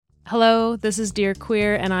Hello, this is Dear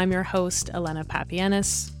Queer, and I'm your host, Elena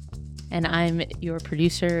Papianis. And I'm your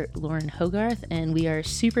producer, Lauren Hogarth, and we are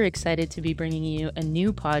super excited to be bringing you a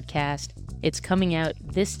new podcast. It's coming out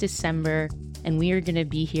this December, and we are going to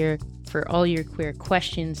be here for all your queer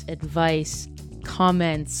questions, advice,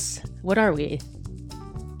 comments. What are we?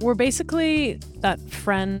 We're basically that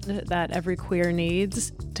friend that every queer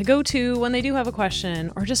needs to go to when they do have a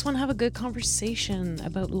question or just want to have a good conversation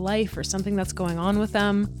about life or something that's going on with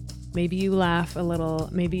them. Maybe you laugh a little,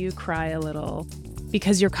 maybe you cry a little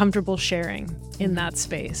because you're comfortable sharing in that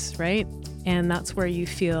space, right? And that's where you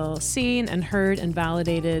feel seen and heard and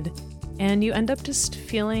validated, and you end up just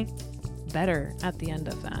feeling better at the end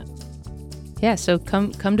of that. Yeah, so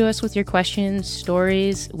come to us with your questions,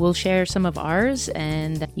 stories. We'll share some of ours,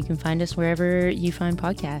 and you can find us wherever you find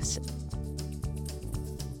podcasts.